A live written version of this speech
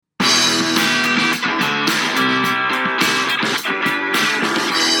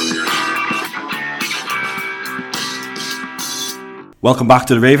Welcome back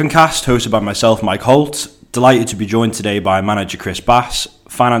to the Ravencast, hosted by myself, Mike Holt. Delighted to be joined today by manager Chris Bass,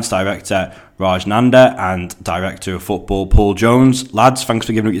 finance director Raj Nanda, and director of football Paul Jones. Lads, thanks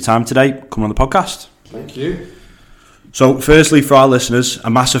for giving up your time today, coming on the podcast. Thank you. So, firstly, for our listeners,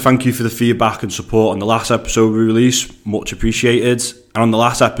 a massive thank you for the feedback and support on the last episode we released, much appreciated. And on the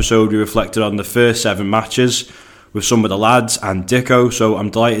last episode, we reflected on the first 7 matches with some of the lads and Dicko, so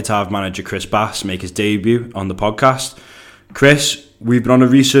I'm delighted to have manager Chris Bass make his debut on the podcast. Chris, we've been on a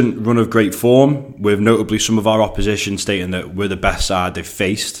recent run of great form, with notably some of our opposition stating that we're the best side they've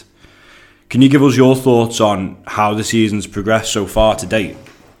faced. Can you give us your thoughts on how the season's progressed so far to date?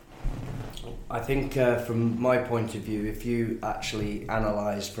 I think from my point of view, if you actually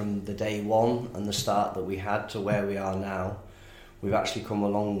analyse from the day one and the start that we had to where we are now, we've actually come a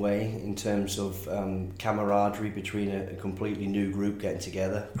long way in terms of camaraderie between a completely new group getting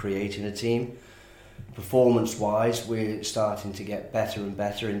together, creating a team. Performance-wise, we're starting to get better and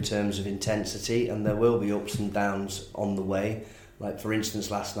better in terms of intensity, and there will be ups and downs on the way. Like, for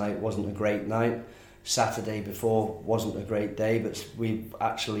instance, last night wasn't a great night. Saturday before wasn't a great day, but we've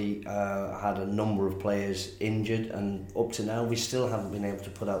actually had a number of players injured, and up to now we still haven't been able to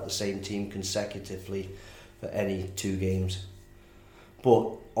put out the same team consecutively for any 2 games.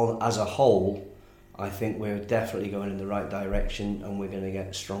 But as a whole, I think we're definitely going in the right direction, and we're going to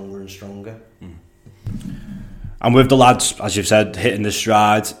get stronger and stronger. And with the lads, as you've said, hitting the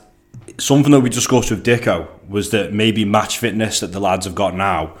stride, something that we discussed with Dicko was that maybe match fitness that the lads have got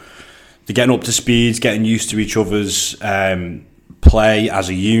now, they're getting up to speed, getting used to each other's play as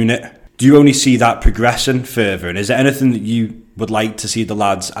a unit. Do you only see that progressing further? And is there anything that you would like to see the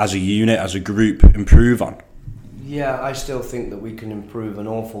lads as a unit, as a group, improve on? Yeah, I still think that we can improve an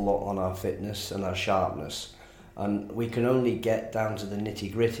awful lot on our fitness and our sharpness. And we can only get down to the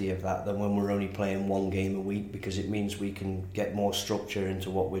nitty-gritty of that than when we're only playing 1 game a week, because it means we can get more structure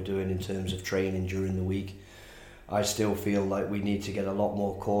into what we're doing in terms of training during the week. I still feel like we need to get a lot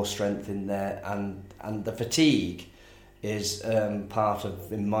more core strength in there, and the fatigue is part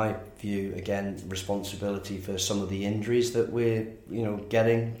of, in my view, again, responsibility for some of the injuries that we're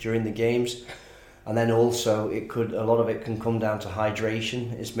getting during the games. And then also, a lot of it can come down to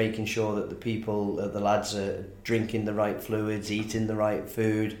hydration. It's making sure that the lads are drinking the right fluids, eating the right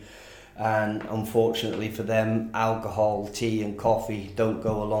food. And unfortunately for them, alcohol, tea and coffee don't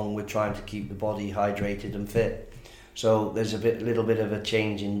go along with trying to keep the body hydrated and fit. So there's little bit of a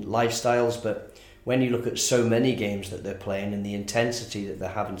change in lifestyles, but when you look at so many games that they're playing and the intensity that they're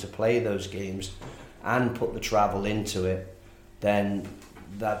having to play those games and put the travel into it, then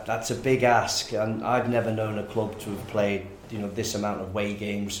that's a big ask. And I've never known a club to have played this amount of away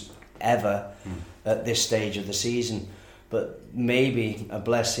games ever at this stage of the season. But maybe a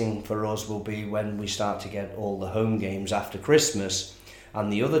blessing for us will be when we start to get all the home games after Christmas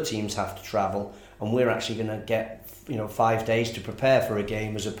and the other teams have to travel, and we're actually going to get 5 days to prepare for a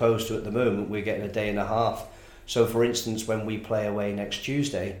game, as opposed to at the moment we're getting a day and a half. So for instance, when we play away next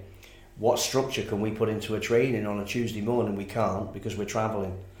Tuesday, what structure can we put into a training on a Tuesday morning? We can't, because we're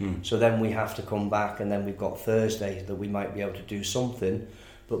travelling. So then we have to come back, and then we've got Thursday that we might be able to do something.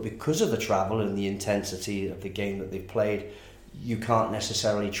 But because of the travel and the intensity of the game that they've played, you can't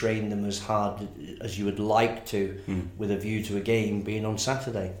necessarily train them as hard as you would like to with a view to a game being on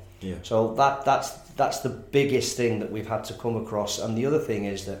Saturday. Yeah. So that's the biggest thing that we've had to come across. And the other thing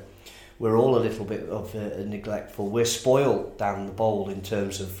is that we're all a little bit of neglectful. We're spoiled down the bowl in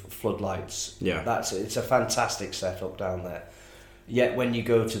terms of floodlights. Yeah, it's a fantastic setup down there. Yet when you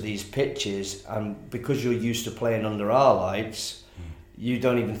go to these pitches, and because you're used to playing under our lights, you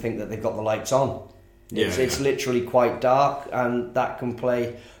don't even think that they've got the lights on. It's literally quite dark, and that can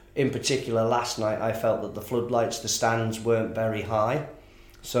play. In particular, last night I felt that the floodlights, the stands weren't very high,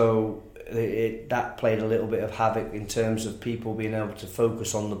 so that played a little bit of havoc in terms of people being able to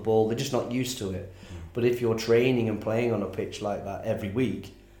focus on the ball. They're just not used to it. But if you're training and playing on a pitch like that every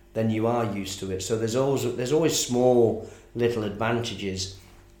week, then you are used to it. So there's always small little advantages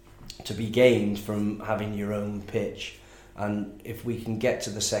to be gained from having your own pitch. And if we can get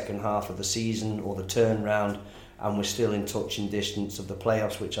to the second half of the season or the turnaround, and we're still in touching distance of the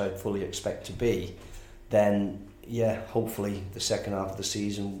playoffs, which I fully expect to be, then hopefully the second half of the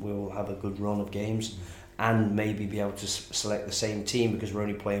season we'll have a good run of games, and maybe be able to select the same team, because we're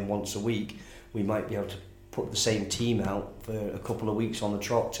only playing once a week. We might be able to put the same team out for a couple of weeks on the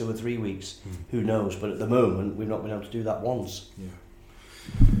trot, 2 or 3 weeks. Who knows? But at the moment, we've not been able to do that once. Yeah.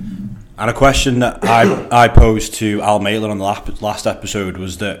 And a question that I posed to Al Maitland on the last episode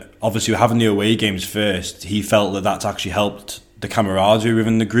was that obviously having the away games first, he felt that that's actually helped the camaraderie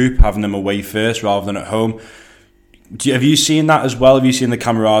within the group, having them away first rather than at home. Have you seen that as well? Have you seen the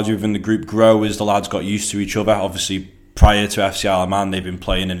camaraderie within the group grow as the lads got used to each other? Obviously, prior to FC Isle of Man, they've been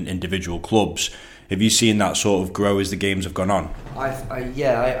playing in individual clubs. Have you seen that sort of grow as the games have gone on?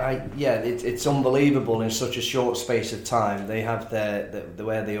 It's unbelievable in such a short space of time. They have the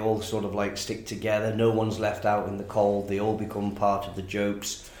where they all sort of like stick together. No one's left out in the cold. They all become part of the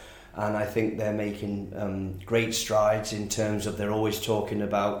jokes. And I think they're making great strides in terms of they're always talking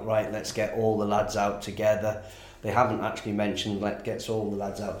about, right, let's get all the lads out together. They haven't actually mentioned let's get all the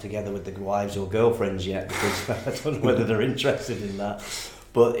lads out together with their wives or girlfriends yet, because I don't know whether they're interested in that.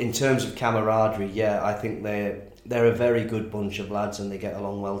 But in terms of camaraderie, I think they're a very good bunch of lads and they get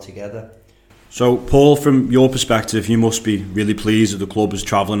along well together. So, Paul, from your perspective, you must be really pleased that the club is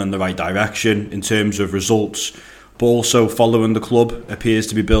travelling in the right direction in terms of results, but also following the club appears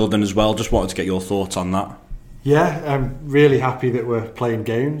to be building as well. Just wanted to get your thoughts on that. Yeah, I'm really happy that we're playing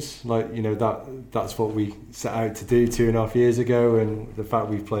games. That's what we set out to do 2.5 years ago, and the fact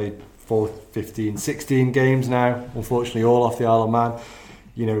we've played 4, 15, 16 games now, unfortunately all off the Isle of Man.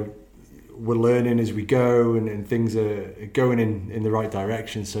 We're learning as we go, and things are going in the right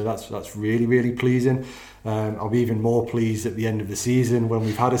direction, so that's really, really pleasing. I'll be even more pleased at the end of the season when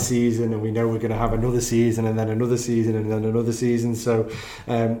we've had a season and we know we're going to have another season and then another season and then another season. So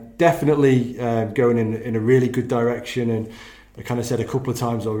definitely going in a really good direction. And I kind of said a couple of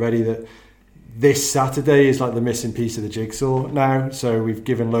times already that this Saturday is like the missing piece of the jigsaw now. So we've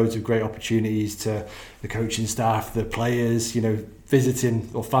given loads of great opportunities to the coaching staff, the players, visiting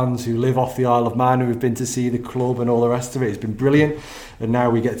or fans who live off the Isle of Man who have been to see the club and all the rest of it. It's been brilliant, and now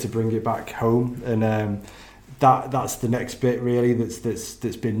we get to bring it back home, and that's the next bit really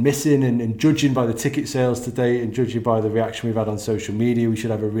that's been missing. And judging by the ticket sales today and judging by the reaction we've had on social media, we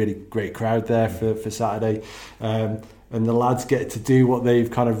should have a really great crowd there for Saturday. And the lads get to do what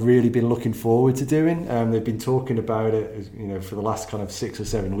they've kind of really been looking forward to doing. They've been talking about it, for the last kind of 6 or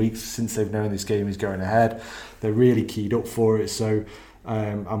 7 weeks since they've known this game is going ahead. They're really keyed up for it. So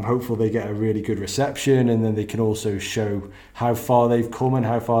I'm hopeful they get a really good reception, and then they can also show how far they've come and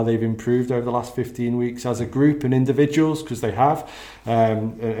how far they've improved over the last 15 weeks as a group and individuals, because they have.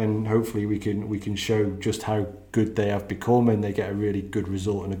 And hopefully we can show just how good they have become, and they get a really good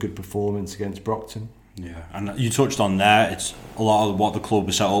result and a good performance against Brockton. Yeah, and you touched on there, it's a lot of what the club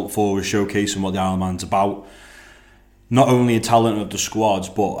was set up for, was showcasing what the Isle of Man's about. Not only a talent of the squads,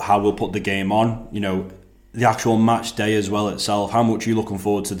 but how we'll put the game on. The actual match day as well itself. How much are you looking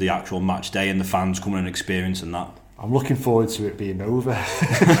forward to the actual match day and the fans coming and experiencing that? I'm looking forward to it being over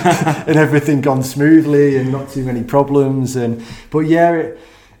and everything gone smoothly and not too many problems. But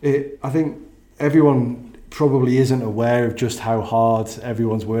I think everyone probably isn't aware of just how hard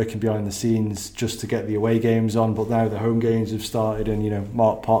everyone's working behind the scenes just to get the away games on. But now the home games have started, and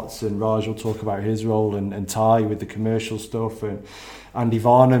Mark Potts and Raj will talk about his role, and Ty with the commercial stuff, and Andy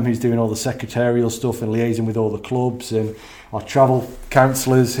Varnum, who's doing all the secretarial stuff and liaising with all the clubs, and our travel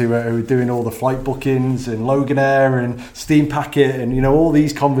counsellors who are doing all the flight bookings, and Loganair and Steam Packet, and all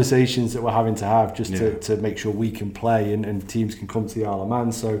these conversations that we're having to have just to make sure we can play and teams can come to the Isle of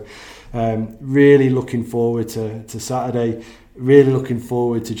Man. So really looking forward to Saturday, really looking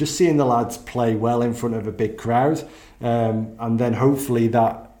forward to just seeing the lads play well in front of a big crowd, and then hopefully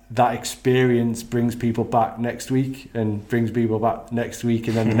that experience brings people back next week and then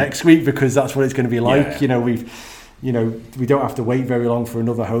the next week, because that's what it's going to be like. We don't have to wait very long for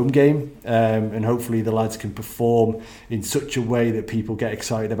another home game, and hopefully the lads can perform in such a way that people get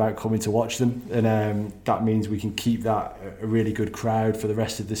excited about coming to watch them, and that means we can keep that a really good crowd for the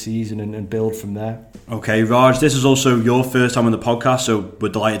rest of the season and build from there. Okay, Raj, this is also your first time on the podcast, so we're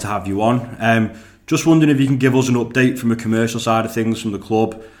delighted to have you on. Just wondering if you can give us an update from a commercial side of things from the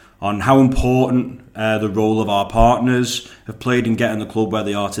club on how important the role of our partners have played in getting the club where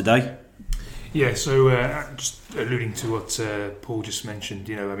they are today. Yeah, so just alluding to what Paul just mentioned,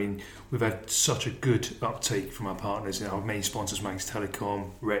 we've had such a good uptake from our partners. Our main sponsors, Manx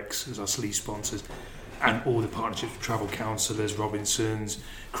Telecom, Rex as our sleeve sponsors, and all the partnerships with travel counsellors, Robinsons,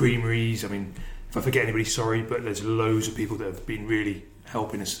 Creameries. If I forget anybody, sorry, but there's loads of people that have been really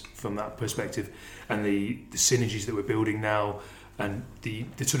helping us from that perspective, and the synergies that we're building now, and the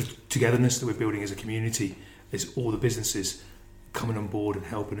sort of togetherness that we're building as a community, is all the businesses coming on board and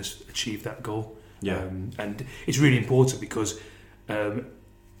helping us achieve that goal. And it's really important because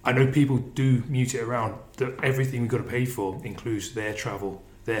I know people do mute it around that everything we've got to pay for includes their travel,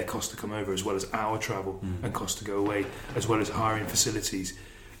 their cost to come over, as well as our travel and cost to go away, as well as hiring facilities,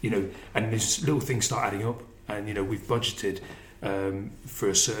 and these little things start adding up, and we've budgeted for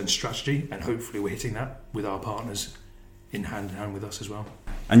a certain strategy, and hopefully we're hitting that with our partners in hand with us as well.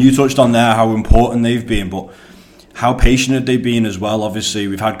 And you touched on there how important they've been, but How patient have they been as well? Obviously,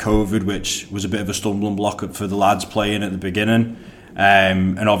 we've had COVID, which was a bit of a stumbling block for the lads playing at the beginning,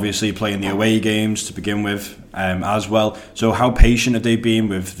 and obviously playing the away games to begin with as well. So how patient have they been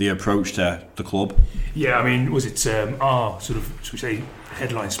with the approach to the club? Yeah, I mean, was it our sort of, should we say,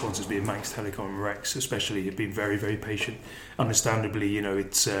 headline sponsors being Manx Telecom and Rex especially have been very, very patient. Understandably, you know,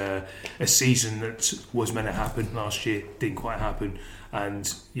 it's a season that was meant to happen last year, didn't quite happen,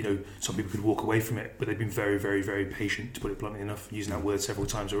 and, you know, some people could walk away from it, but they've been very, very, very patient, to put it bluntly enough. I'm using that word several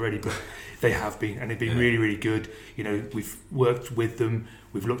times already, but they have been, and they've been really, really good. You know, we've worked with them,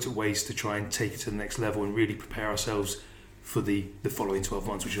 we've looked at ways to try and take it to the next level and really prepare ourselves for the following 12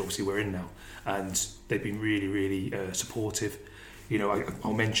 months, which obviously we're in now, and they've been really, really supportive. You know,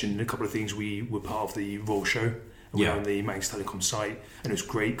 I'll mention a couple of things. We were part of the Royal Show, and we were on the Manx Telecom site, and it was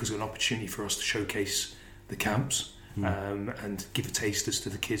great because it was an opportunity for us to showcase the camps and give a taste as to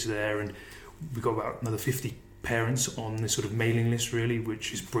the kids there. And we got about another 50 parents on this sort of mailing list, really,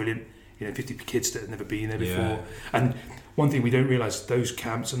 which is brilliant. You know, 50 kids that had never been there before. And one thing we don't realise, those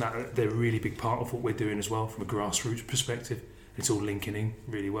camps and that, they're a really big part of what we're doing as well from a grassroots perspective. It's all linking in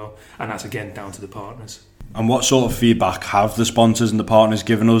really well, and that's again down to the partners. And what sort of feedback have the sponsors and the partners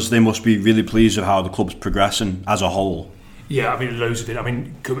given us? They must be really pleased with how the club's progressing as a whole. Yeah, I mean, loads of it. I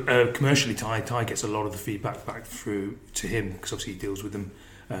mean, commercially, Ty gets a lot of the feedback back through to him, because obviously he deals with them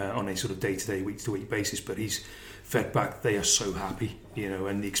on a sort of day-to-day, week-to-week basis, but he's fed back. They are so happy, you know,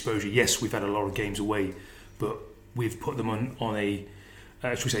 and the exposure. Yes, we've had a lot of games away, but we've put them on a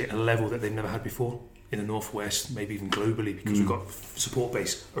should we say, a level that they've never had before in the Northwest, maybe even globally, because we've got support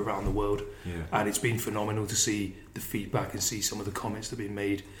base around the world. And it's been phenomenal to see the feedback and see some of the comments that have been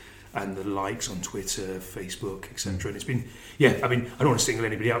made and the likes on Twitter, Facebook, etc. And it's been, I mean, I don't want to single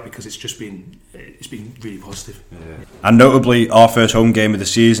anybody out because it's been really positive. And notably, our first home game of the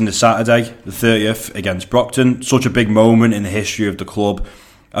season is Saturday, the 30th, against Brockton. Such a big moment in the history of the club.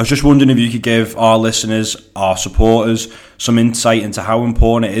 I was just wondering if you could give our listeners, our supporters, some insight into how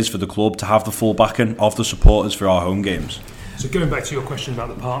important it is for the club to have the full backing of the supporters for our home games. So going back to your question about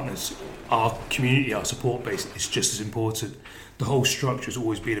the partners, our community, our support base is just as important. The whole structure has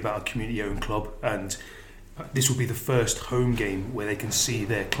always been about a community-owned club, and this will be the first home game where they can see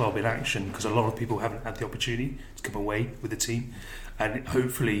their club in action, because a lot of people haven't had the opportunity to come away with the team. And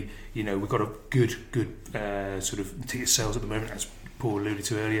hopefully, you know, we've got a good sort of ticket sales at the moment, as Paul alluded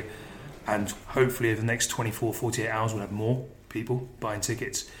to earlier, and hopefully over the next 24, 48 hours we'll have more people buying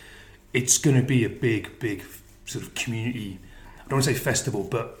tickets. It's going to be a big sort of community, I don't want to say festival,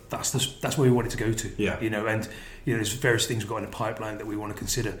 but that's where we want it to go to. You know, and you know, there's various things we've got in the pipeline that we want to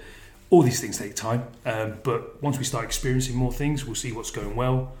consider. All these things take time, but once we start experiencing more things, we'll see what's going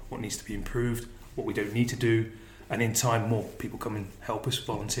well, what needs to be improved, what we don't need to do, and in time more people come and help us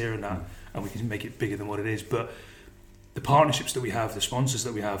volunteer in that, and we can make it bigger than what it is. But the partnerships that we have, the sponsors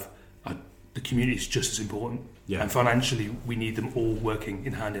that we have, the community is just as important. And financially, we need them all working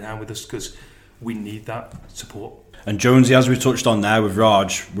in hand with us, because we need that support. And Jonesy, as we touched on there with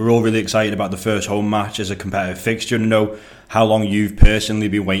Raj, we're all really excited about the first home match as a competitive fixture, and know how long you've personally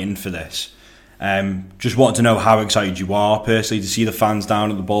been waiting for this. Just wanted to know how excited you are personally to see the fans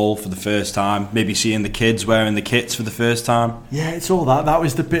down at the Bowl for the first time, maybe seeing the kids wearing the kits for the first time. Yeah, it's all that. That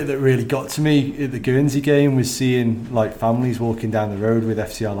was the bit that really got to me at the Guernsey game, was seeing like families walking down the road with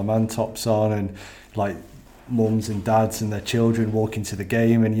FC Isle of Man tops on, and like mums and dads and their children walking to the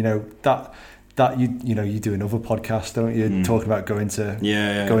game. And you know that you do another podcast, don't you, talking about going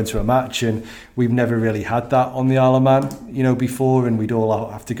to a match, and we've never really had that on the Isle of Man, you know, before, and we'd all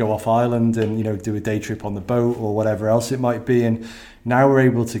have to go off island and, you know, do a day trip on the boat or whatever else it might be. And now we're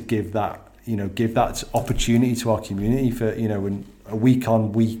able to give that opportunity to our community for, you know, in a week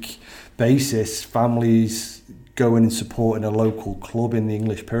on week basis, families going and supporting a local club in the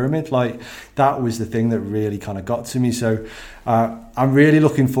English Pyramid. Like, that was the thing that really kind of got to me. So I'm really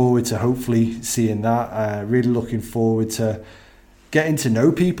looking forward to hopefully seeing that. Really looking forward to getting to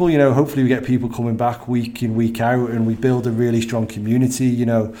know people. You know, hopefully we get people coming back week in, week out, and we build a really strong community. You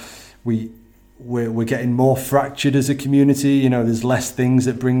know, we're getting more fractured as a community. You know, there's less things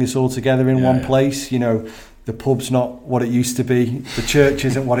that bring us all together in one place. You know, the pub's not what it used to be. The church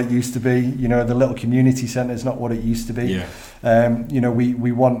isn't what it used to be. You know, the little community centre's not what it used to be. You know,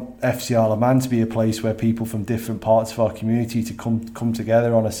 we want FC Isle of Man to be a place where people from different parts of our community to come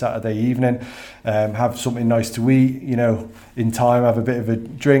together on a Saturday evening, have something nice to eat, you know, in time have a bit of a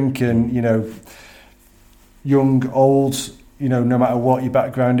drink, and, you know, young, old, you know, no matter what your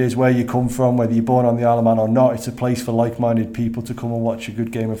background is, where you come from, whether you're born on the Isle of Man or not, it's a place for like-minded people to come and watch a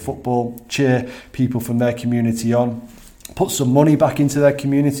good game of football, cheer people from their community on. put some money back into their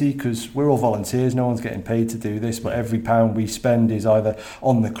community, because we're all volunteers, no one's getting paid to do this, but every pound we spend is either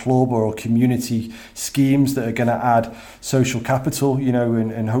on the club or community schemes that are going to add social capital, you know,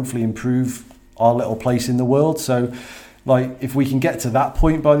 and hopefully improve our little place in the world. So like, if we can get to that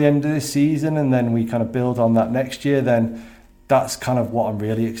point by the end of this season, and then we kind of build on that next year, then that's kind of what I'm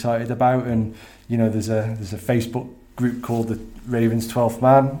really excited about. And you know, there's a Facebook group called the Ravens 12th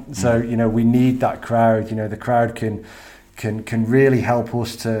Man. So you know, we need that crowd. You know, the crowd can really help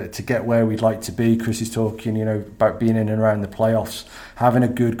us to get where we'd like to be. Chris is talking, you know, about being in and around the playoffs, having a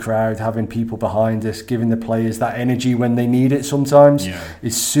good crowd, having people behind us, giving the players that energy when they need it sometimes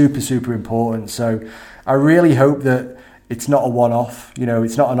is super important. So I really hope that it's not a one-off, you know,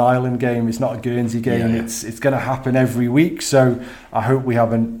 it's not an Ireland game, it's not a Guernsey game, it's going to happen every week. So I hope we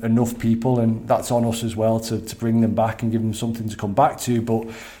have enough people, and that's on us as well, to bring them back and give them something to come back to. But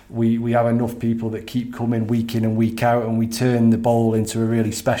we have enough people that keep coming week in and week out, and we turn the bowl into a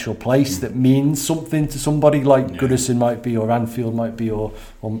really special place that means something to somebody, like Goodison might be, or Anfield might be, or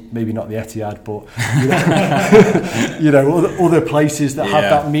maybe not the Etihad, but you know, other places that have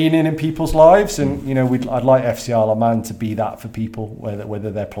that meaning in people's lives. And you know, I'd like FC Isle of Man to be that for people,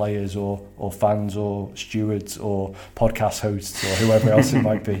 whether they're players or fans or stewards or podcast hosts or whoever else it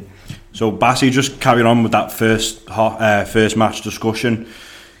might be. So Bassi, just carrying on with that first match discussion,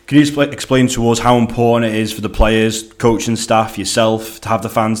 can you explain to us how important it is for the players, coaching staff, yourself, to have the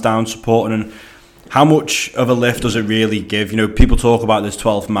fans down supporting, and how much of a lift does it really give? You know, people talk about this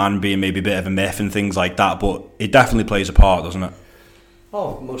 12th man being maybe a bit of a myth and things like that, but it definitely plays a part, doesn't it?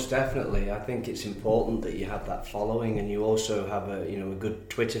 Oh, most definitely. I think it's important that you have that following, and you also have a good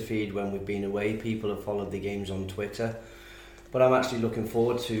Twitter feed. When we've been away, people have followed the games on Twitter. But I'm actually looking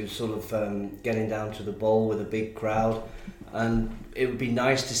forward to sort of getting down to the bowl with a big crowd, and it would be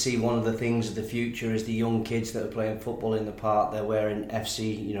nice to see one of the things of the future is the young kids that are playing football in the park. They're wearing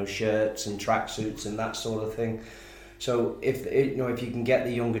FC, shirts and tracksuits and that sort of thing. So if you can get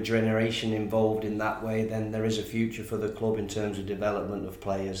the younger generation involved in that way, then there is a future for the club in terms of development of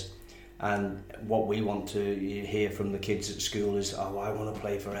players. And what we want to hear from the kids at school is, I want to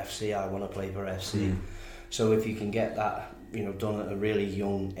play for FC, I want to play for FC. So if you can get that done at a really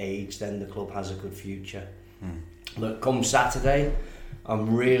young age, then the club has a good future. Look, come Saturday,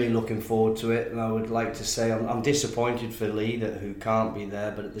 I'm really looking forward to it, and I would like to say I'm disappointed for Lee who can't be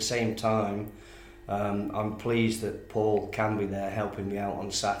there, but at the same time I'm pleased that Paul can be there helping me out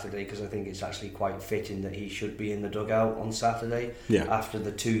on Saturday, because I think it's actually quite fitting that he should be in the dugout on Saturday after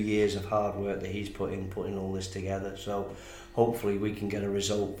the 2 years of hard work that he's putting all this together. So hopefully we can get a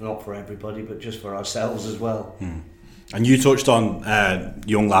result, not for everybody but just for ourselves as well. And you touched on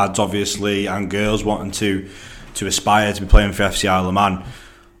young lads obviously and girls wanting to aspire to be playing for FC Isle of Man.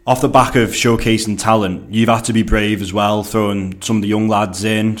 Off the back of showcasing talent, you've had to be brave as well, throwing some of the young lads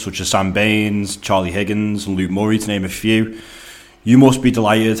in, such as Sam Baines, Charlie Higgins and Luke Murray, to name a few. You must be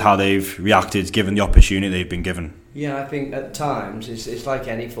delighted how they've reacted given the opportunity they've been given. Yeah, I think at times it's like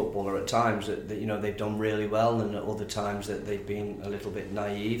any footballer. At times that they've done really well, and at other times that they've been a little bit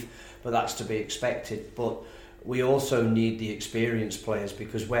naive. But that's to be expected. But we also need the experienced players,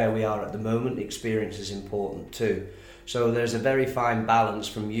 because where we are at the moment, experience is important too. So there's a very fine balance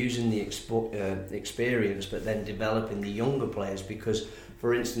from using the experience but then developing the younger players, because,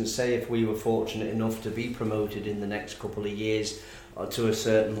 for instance, say if we were fortunate enough to be promoted in the next couple of years to a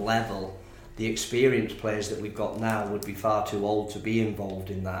certain level, the experienced players that we've got now would be far too old to be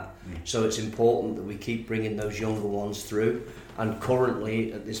involved in that. So it's important that we keep bringing those younger ones through. And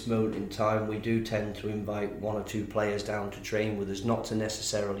currently, at this moment in time, we do tend to invite 1 or 2 players down to train with us, not to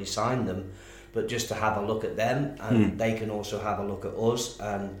necessarily sign them, but just to have a look at them, and they can also have a look at us,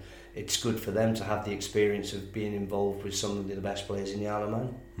 and it's good for them to have the experience of being involved with some of the best players in the Isle of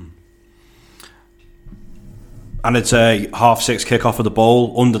Man. And it's a 6:30 kick-off of the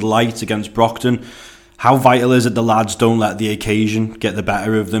bowl under the lights against Brockton. How vital is it the lads don't let the occasion get the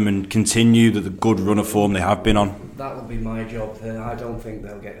better of them and continue the good run of form they have been on? That will be my job. I don't think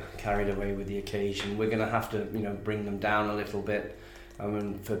they'll get carried away with the occasion. We're going to have to, bring them down a little bit. I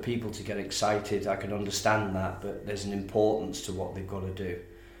mean, for people to get excited, I can understand that, but there's an importance to what they've got to do.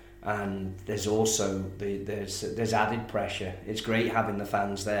 And there's also there's added pressure. It's great having the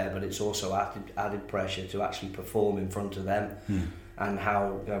fans there, but it's also added pressure to actually perform in front of them. And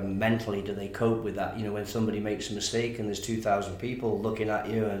how mentally do they cope with that? When somebody makes a mistake and there's 2,000 people looking at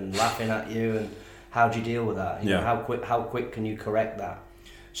you and laughing at you, and how do you deal with that? How quick can you correct that?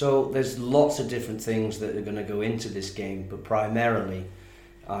 So there's lots of different things that are going to go into this game, but primarily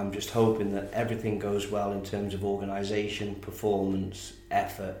I'm just hoping that everything goes well in terms of organisation, performance,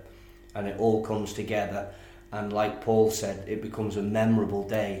 effort, and it all comes together. And like Paul said, it becomes a memorable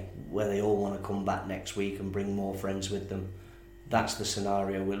day where they all want to come back next week and bring more friends with them. That's the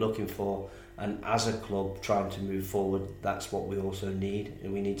scenario we're looking for. And as a club trying to move forward, that's what we also need.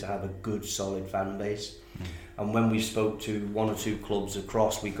 And we need to have a good, solid fan base. And when we spoke to one or two clubs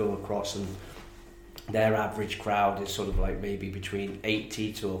across, we go across and their average crowd is sort of like maybe between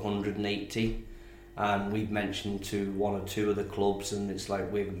 80 to 180. And we've mentioned to one or two of the clubs, and it's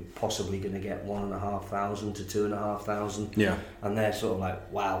like we're possibly going to get 1,500 to 2,500. Yeah. And they're sort of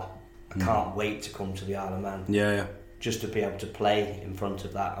like, wow, I can't wait to come to the Isle of Man. Yeah. Just to be able to play in front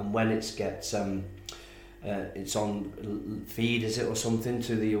of that. And when it gets, it's on feed, is it, or something,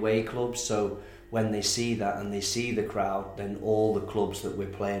 to the away clubs. So when they see that and they see the crowd, then all the clubs that we're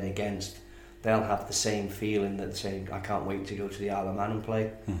playing against, they'll have the same feeling that saying, I can't wait to go to the Isle of Man and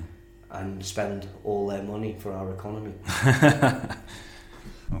play. And spend all their money for our economy.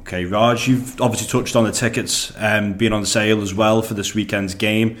 Okay, Raj, you've obviously touched on the tickets being on sale as well for this weekend's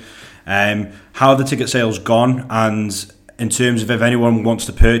game. How have the ticket sales gone? And in terms of if anyone wants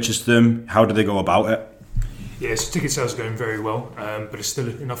to purchase them, how do they go about it? Yeah, so ticket sales are going very well, but there's still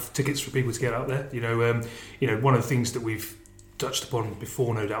enough tickets for people to get out there. You know, one of the things that we've touched upon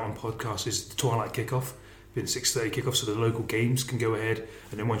before, no doubt, on podcasts is the Twilight Kickoff. Been 6:30 kickoff, so the local games can go ahead,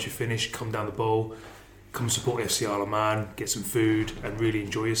 and then once you finish, come down the bowl, come support FC Isle of Man, get some food, and really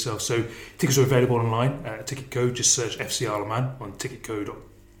enjoy yourself. So tickets are available online at Ticketco. Just search FC Isle of Man on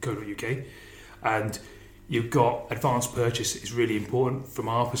ticketco.co.uk, and you've got advanced purchase is really important from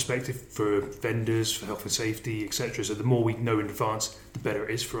our perspective for vendors, for health and safety, etc. So the more we know in advance, the better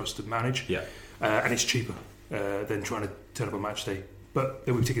it is for us to manage. Yeah, and it's cheaper than trying to turn up on match day. But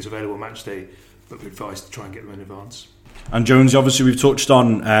there will be tickets available on match day, but we advise to try and get them in advance. And Jonesy, obviously we've touched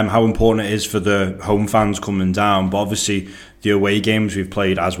on how important it is for the home fans coming down, but obviously the away games we've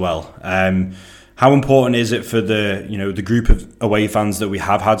played as well. How important is it for the group of away fans that we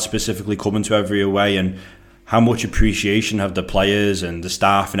have had specifically coming to every away, and how much appreciation have the players and the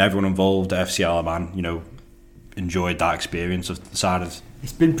staff and everyone involved at FC Isle of Man, enjoyed that experience of the side of?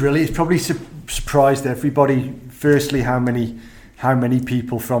 It's been brilliant. It's probably surprised everybody. Firstly, how many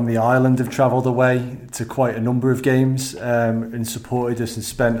people from the island have travelled away to quite a number of games and supported us and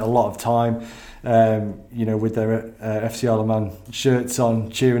spent a lot of time, with their FC Isle of Man shirts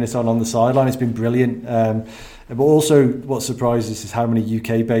on, cheering us on the sideline. It's been brilliant. But also what surprises us is how many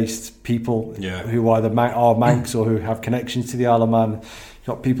UK-based people who either are Manx or who have connections to the Isle of Man. You've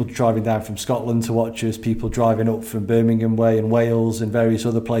got people driving down from Scotland to watch us, people driving up from Birmingham Way and Wales and various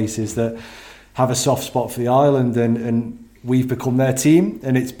other places that have a soft spot for the island, and we've become their team,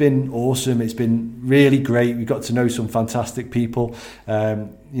 and it's been awesome. It's been really great. We got to know some fantastic people,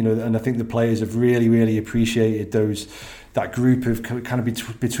 and I think the players have really, really appreciated that group of kind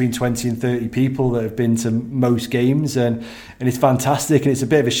of between 20 and 30 people that have been to most games, and it's fantastic. And it's a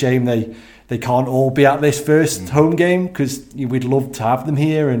bit of a shame they can't all be at this first home game, because we'd love to have them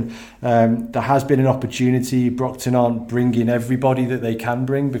here, and there has been an opportunity. Brockton aren't bringing everybody that they can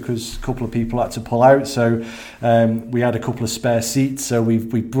bring because a couple of people had to pull out, so we had a couple of spare seats, so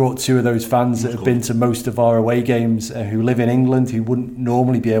we brought two of those fans that have been to most of our away games who live in England, who wouldn't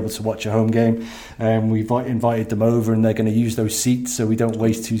normally be able to watch a home game. We've invited them over, and they're going to use those seats so we don't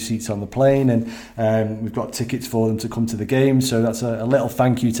waste two seats on the plane, and we've got tickets for them to come to the game, so that's a little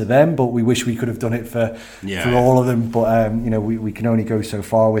thank you to them. But we wish we could have done it for all of them, but we can only go so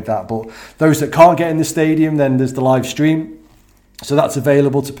far with that. But those that can't get in the stadium, then there's the live stream, so that's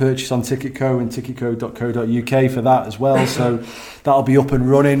available to purchase on Ticketco and ticketco.co.uk for that as well. So that'll be up and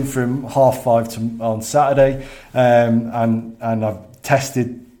running from 5:30 on Saturday, and I've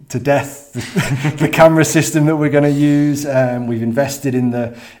tested to death the camera system that we're going to use. We've invested in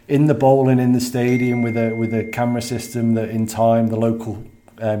the bowling in the stadium with a camera system that in time the local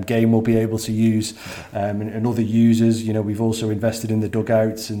game will be able to use, and other users. We've also invested in the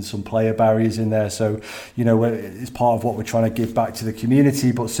dugouts and some player barriers in there, so it's part of what we're trying to give back to the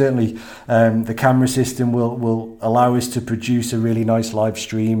community. But certainly the camera system will allow us to produce a really nice live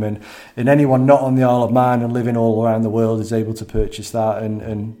stream, and anyone not on the Isle of Man and living all around the world is able to purchase that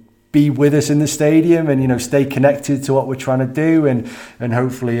and be with us in the stadium, and stay connected to what we're trying to do, and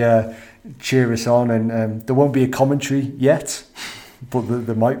hopefully cheer us on. And there won't be a commentary yet, but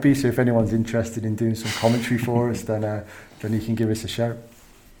there might be, so if anyone's interested in doing some commentary for us, then you can give us a shout.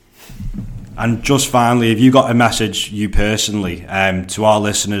 And just finally, have you got a message, you personally, to our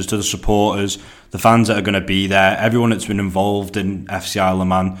listeners, to the supporters, the fans that are going to be there, everyone that's been involved in FC Isle of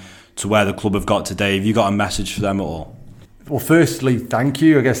Man to where the club have got today? Have you got a message for them at all? Well, firstly, thank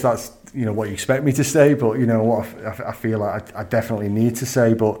you. I guess that's what you expect me to say, but what I feel like I definitely need to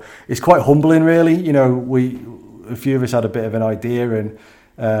say. But it's quite humbling, really. A few of us had a bit of an idea, and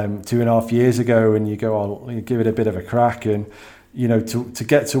 2.5 years ago, and you go, I'll give it a bit of a crack, and to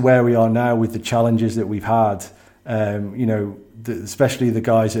get to where we are now with the challenges that we've had, especially the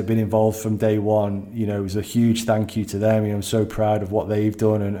guys that have been involved from day one, it was a huge thank you to them. I'm so proud of what they've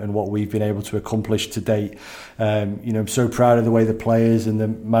done and what we've been able to accomplish to date. I'm so proud of the way the players and the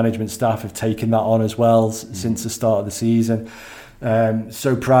management staff have taken that on as well since the start of the season.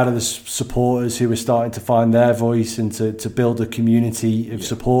 So proud of the supporters who are starting to find their voice and to build a community of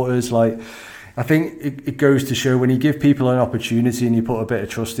supporters. I think it goes to show when you give people an opportunity and you put a bit of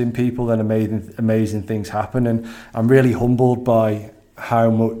trust in people, then amazing things happen. And I'm really humbled by how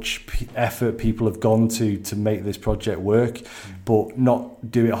much effort people have gone to make this project work, but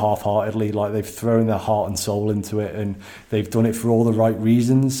not do it half-heartedly. They've thrown their heart and soul into it, and they've done it for all the right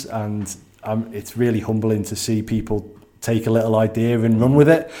reasons. And it's really humbling to see people take a little idea and run with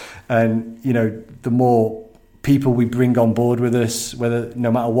it. And the more people we bring on board with us,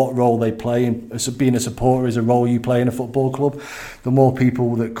 no matter what role they play, and being a supporter is a role you play in a football club, the more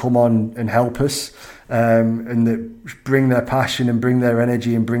people that come on and help us, and that bring their passion and bring their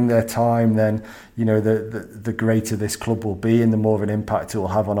energy and bring their time, then the greater this club will be, and the more of an impact it will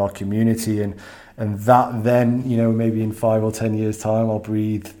have on our community. And that then, maybe in 5 or 10 years time, I'll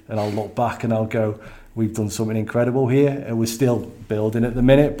breathe and I'll look back and I'll go, we've done something incredible here. And we're still building at the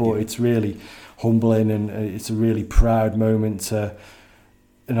minute, but it's really humbling, and it's a really proud moment. And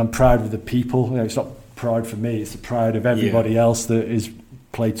I'm proud of the people. It's not proud for me, it's the pride of everybody else that has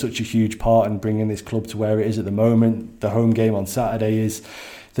played such a huge part in bringing this club to where it is at the moment. The home game on Saturday is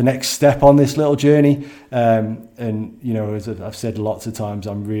the next step on this little journey. As I've said lots of times,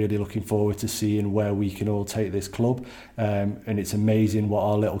 I'm really looking forward to seeing where we can all take this club. And it's amazing what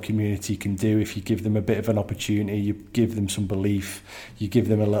our little community can do if you give them a bit of an opportunity, you give them some belief, you give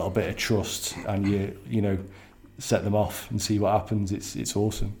them a little bit of trust, and you set them off and see what happens. It's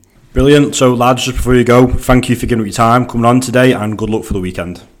awesome. Brilliant. So lads, just before you go, thank you for giving up your time, coming on today, and good luck for the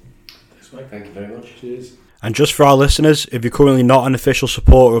weekend. Thank you very much. Cheers. And just for our listeners, if you're currently not an official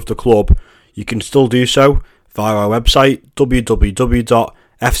supporter of the club, you can still do so via our website,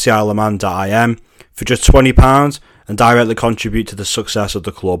 www.fcisleman.im, for just £20 and directly contribute to the success of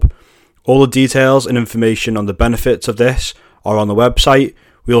the club. All the details and information on the benefits of this are on the website.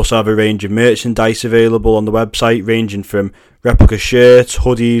 We also have a range of merchandise available on the website, ranging from replica shirts,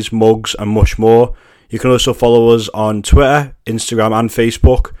 hoodies, mugs, and much more. You can also follow us on Twitter, Instagram, and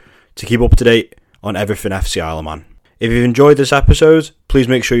Facebook to keep up to date on everything FC Isle of Man. If you've enjoyed this episode, please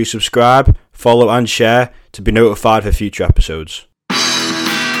make sure you subscribe, follow, and share to be notified for future episodes.